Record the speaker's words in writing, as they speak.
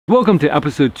Welcome to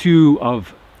episode 2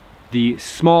 of the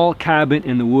small cabin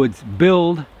in the woods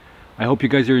build. I hope you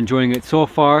guys are enjoying it so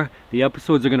far. The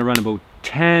episodes are going to run about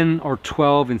 10 or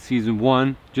 12 in season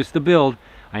 1, just the build.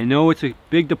 I know it's a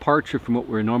big departure from what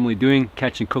we're normally doing,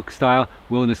 catch and cook style,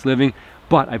 wilderness living,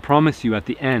 but I promise you at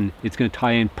the end it's going to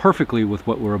tie in perfectly with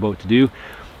what we're about to do.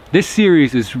 This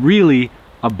series is really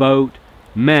about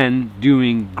men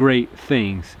doing great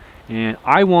things, and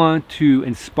I want to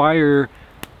inspire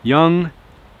young,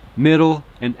 middle,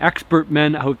 and expert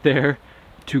men out there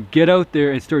to get out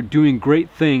there and start doing great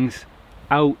things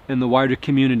out in the wider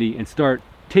community and start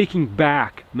taking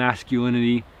back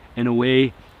masculinity in a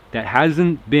way that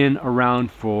hasn't been around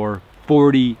for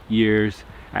 40 years,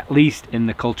 at least in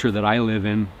the culture that I live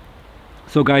in.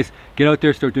 So guys, get out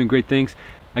there, start doing great things.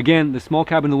 Again, the small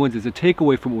cabin in the woods is a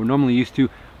takeaway from what we're normally used to,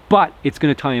 but it's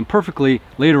going to tie in perfectly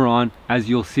later on. As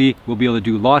you'll see, we'll be able to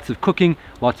do lots of cooking,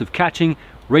 lots of catching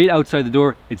right outside the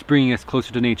door. It's bringing us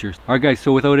closer to nature. All right guys,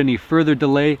 so without any further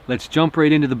delay, let's jump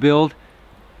right into the build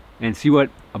and see what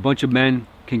a bunch of men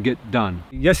can get done.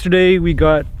 Yesterday we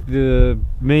got the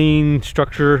main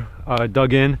structure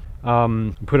dug in,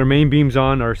 put our main beams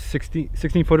on, our 16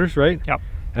 footers, right? Yep.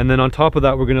 And then on top of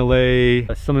that we're gonna lay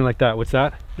something like that. What's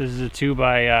that? This is a 2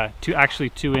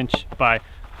 inch by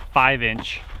 5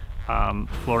 inch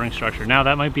flooring structure. Now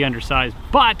that might be undersized,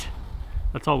 but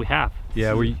that's all we have.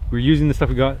 Yeah, we're using the stuff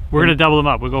we got. We're gonna double them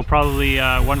up. We'll go probably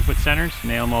 1 foot centers,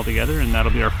 nail them all together, and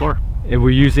that'll be our floor. And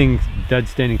we're using dead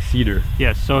standing cedar.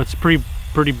 Yes, so it's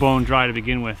pretty bone dry to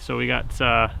begin with. So we got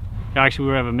actually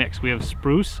we have a mix. We have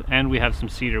spruce and we have some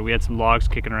cedar. We had some logs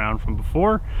kicking around from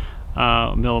before.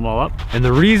 Mill them all up. And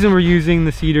the reason we're using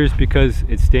the cedar is because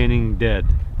it's standing dead.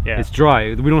 Yeah, it's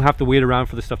dry. We don't have to wait around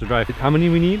for the stuff to dry. How many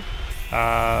we need?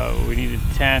 We needed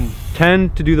 10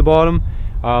 to do the bottom.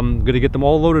 I'm gonna get them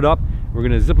all loaded up. We're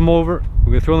gonna zip them over,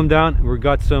 we're gonna throw them down. We've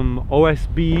got some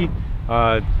OSB,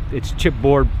 it's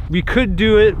chipboard. We could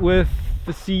do it with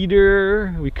the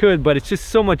cedar, we could, but it's just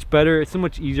so much better. It's so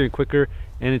much easier and quicker,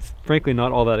 and it's frankly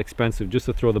not all that expensive just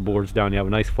to throw the boards down. You have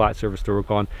a nice flat surface to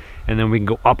work on, and then we can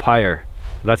go up higher.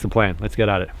 That's the plan. Let's get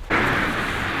at it.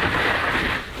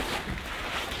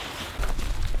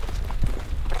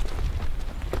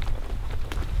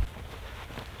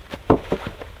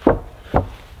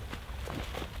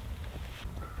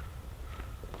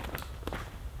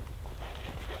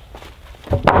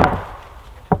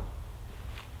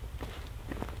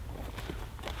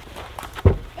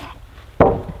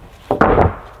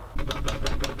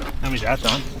 That's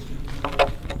on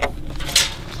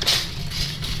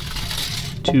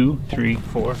 2, 3,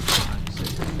 4, 5, 6,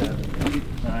 7,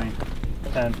 8, 9,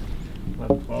 10,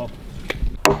 11, 12.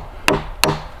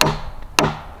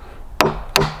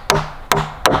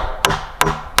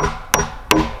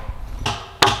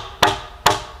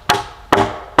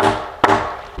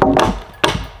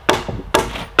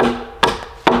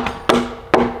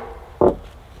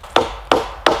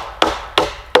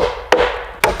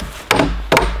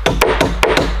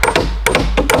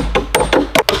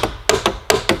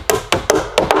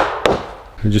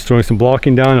 We're just throwing some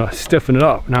blocking down to stiffen it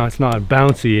up. Now it's not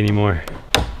bouncy anymore.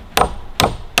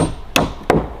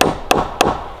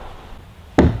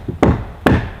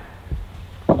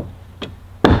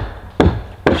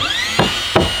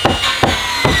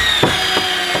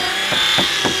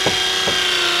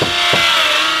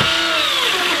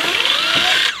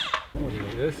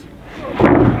 Like this.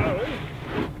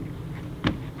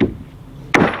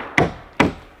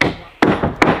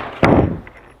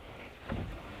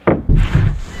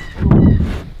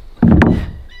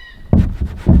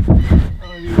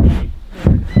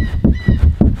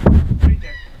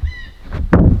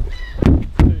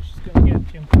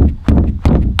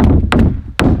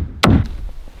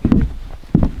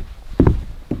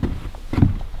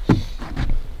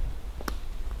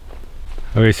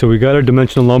 Okay, so we got our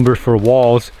dimensional lumber for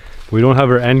walls. We don't have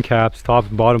our end caps, top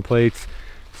and bottom plates.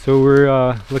 So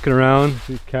we're looking around.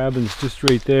 The cabin's just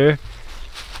right there.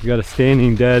 We got a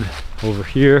standing dead over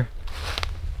here.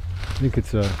 I think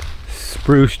it's a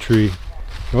spruce tree.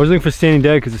 I was looking for standing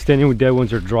dead because the standing dead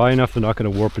ones are dry enough they're not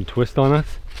going to warp and twist on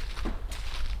us.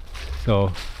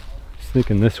 So just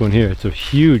thinking this one here. It's a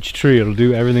huge tree. It'll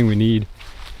do everything we need,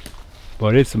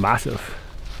 but it's massive.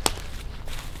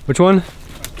 Which one?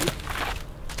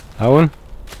 That one?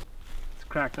 It's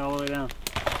cracked all the way down.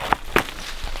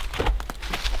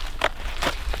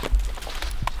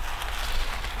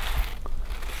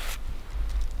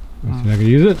 Let's see if I can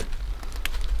use it.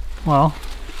 Well,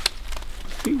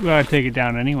 we gotta take it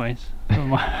down anyways.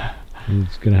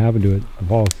 It's gonna happen to it. The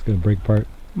ball's gonna break apart.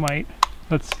 Might.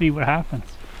 Let's see what happens.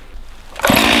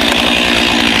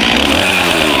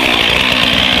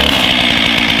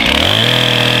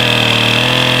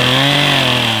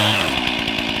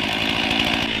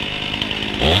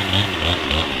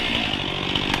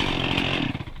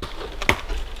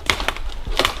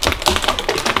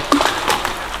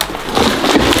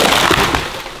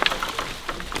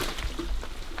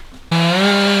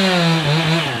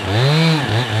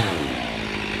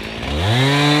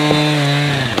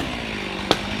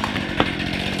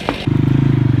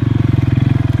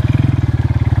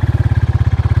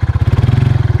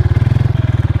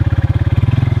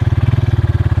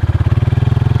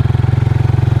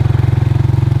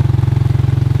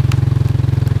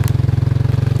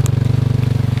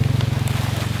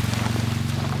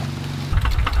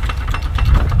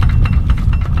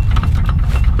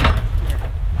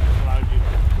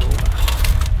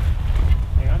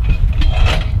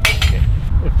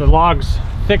 log's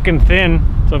thick and thin.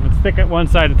 So if it's thick at one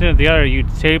side and thin at the other,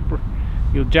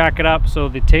 you'll jack it up so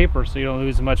they taper, so you don't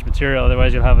lose as much material.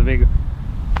 Otherwise you'll have a big,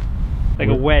 like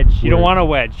a wedge. You don't want a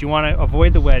wedge. You want to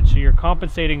avoid the wedge. So you're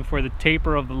compensating for the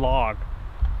taper of the log,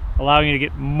 allowing you to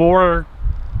get more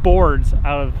boards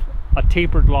out of a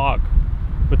tapered log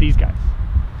with these guys.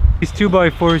 These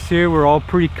 2x4s here were all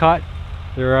pre-cut.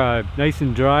 They're nice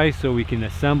and dry, so we can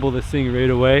assemble this thing right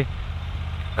away.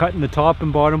 Cutting the top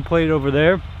and bottom plate over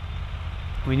there.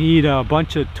 We need a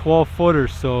bunch of 12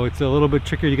 footers, so it's a little bit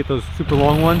trickier to get those super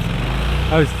long ones.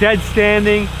 I was dead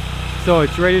standing, so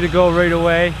it's ready to go right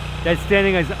away. Dead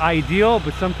standing is ideal,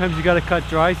 but sometimes you got to cut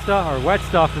dry stuff or wet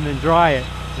stuff and then dry it.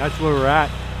 That's where we're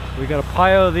at. We got a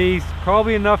pile of these,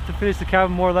 probably enough to finish the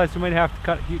cabin more or less. We might have to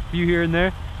cut a few here and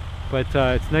there, but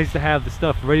it's nice to have the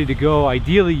stuff ready to go.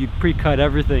 Ideally, you'd pre-cut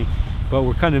everything, but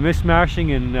we're kind of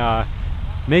mishmashing and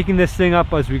making this thing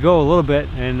up as we go a little bit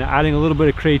and adding a little bit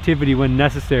of creativity when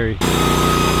necessary.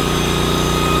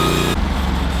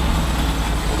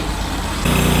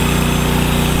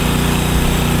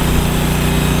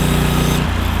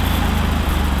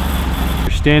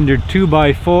 Standard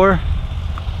 2x4.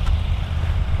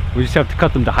 We just have to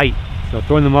cut them to height. So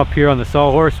throwing them up here on the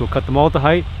sawhorse, we'll cut them all to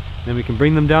height, then we can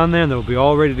bring them down there and they'll be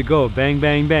all ready to go. Bang,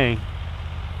 bang, bang.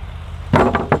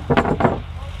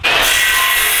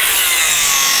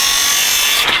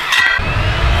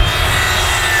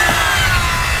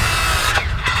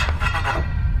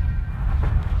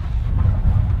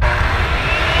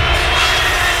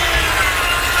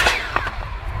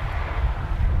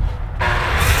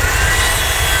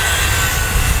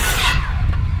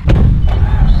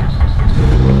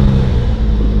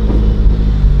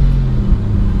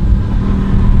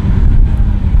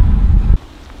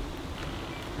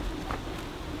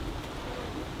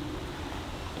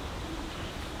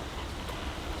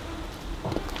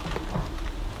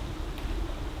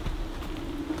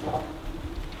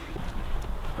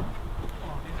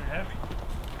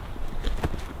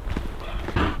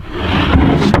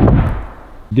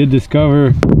 Did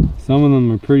discover some of them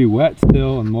are pretty wet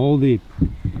still and moldy.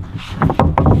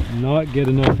 Not get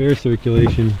enough air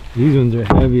circulation. These ones are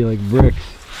heavy like bricks.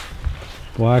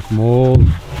 Black mold.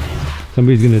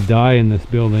 Somebody's gonna die in this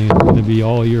building. It's gonna be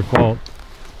all your fault.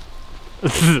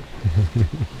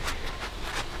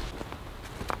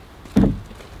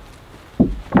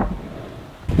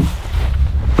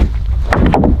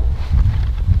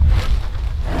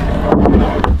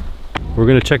 We're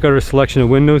gonna check out our selection of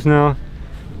windows now.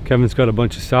 Kevin's got a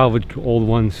bunch of salvaged old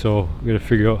ones, so we're gonna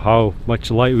figure out how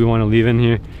much light we want to leave in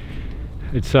here.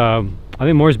 It's I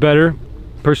think more is better,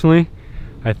 personally.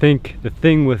 I think the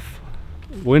thing with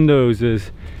windows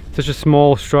is such a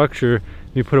small structure.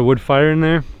 You put a wood fire in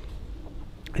there,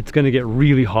 it's gonna get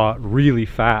really hot really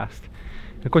fast.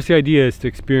 And of course, the idea is to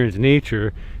experience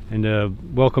nature and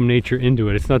welcome nature into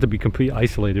it. It's not to be completely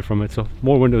isolated from it, so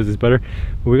more windows is better.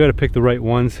 But we got to pick the right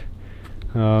ones.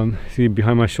 See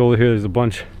behind my shoulder here, there's a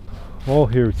bunch. All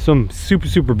here, some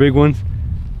super big ones,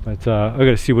 but I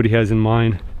gotta see what he has in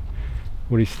mind,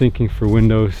 what he's thinking for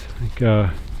windows. Like,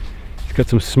 he's got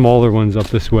some smaller ones up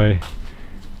this way.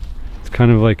 It's kind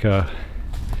of like a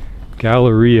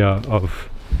galleria of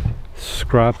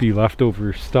scrappy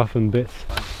leftover stuff and bits.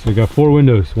 So we got 4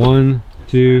 windows. 1,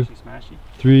 2,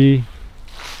 3,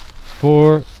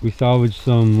 4. We salvaged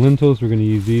some lintels. We're gonna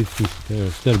use these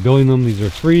instead of building them. These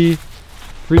are freebie,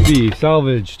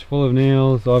 salvaged, full of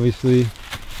nails, obviously.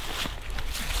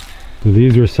 So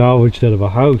these were salvaged out of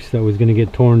a house that was going to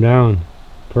get torn down.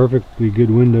 Perfectly good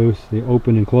windows. They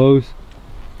open and close.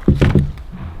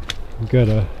 We've got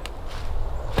a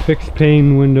fixed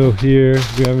pane window here.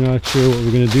 I'm not sure what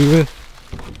we're going to do with.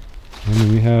 And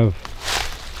then we have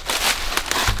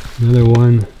another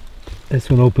one. This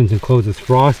one opens and closes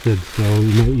frosted, so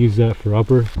we might use that for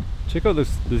upper. Check out this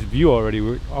view already.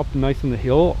 We're up nice on the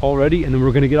hill already, and then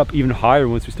we're gonna get up even higher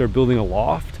once we start building a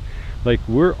loft. Like,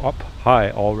 we're up high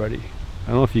already. I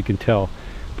don't know if you can tell,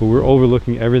 but we're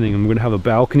overlooking everything, and we're gonna have a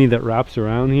balcony that wraps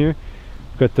around here.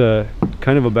 We've got the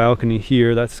kind of a balcony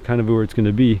here. That's kind of where it's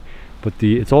gonna be, but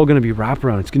it's all gonna be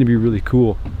wraparound. It's gonna be really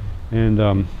cool.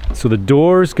 And so the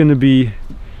door's gonna be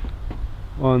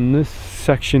on this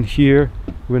section here.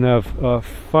 We're gonna have a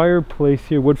fireplace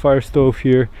here, wood fire stove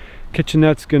here.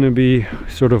 Kitchenette's gonna be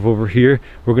sort of over here.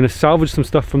 We're gonna salvage some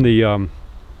stuff from the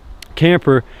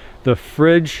camper, the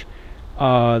fridge.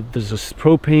 There's a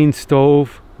propane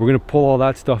stove. We're gonna pull all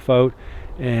that stuff out,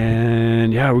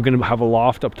 and yeah, we're gonna have a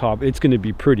loft up top. It's gonna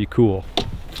be pretty cool.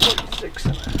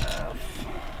 46.5.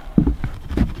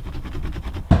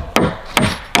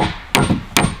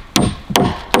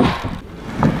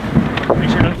 Make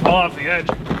sure it doesn't fall off the edge.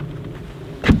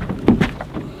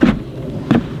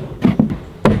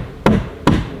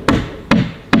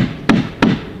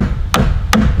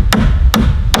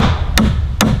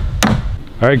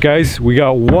 All right, guys, we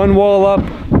got one wall up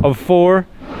of 4.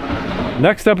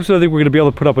 Next episode, I think we're gonna be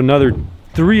able to put up another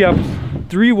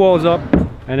 3 walls up,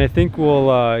 and I think we'll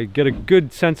get a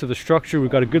good sense of the structure. We've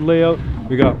got a good layout.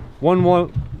 We got one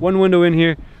window in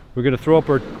here. We're gonna throw up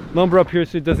our lumber up here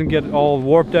so it doesn't get all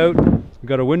warped out. We've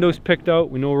got our windows picked out.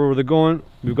 We know where they're going.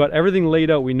 We've got everything laid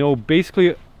out. We know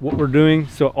basically what we're doing.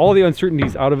 So all the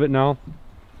uncertainty's out of it now.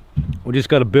 We just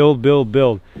gotta build, build,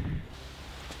 build.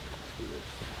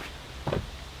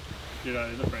 You're not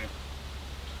in the frame.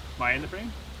 Am I in the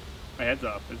frame? My head's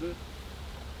off, is it?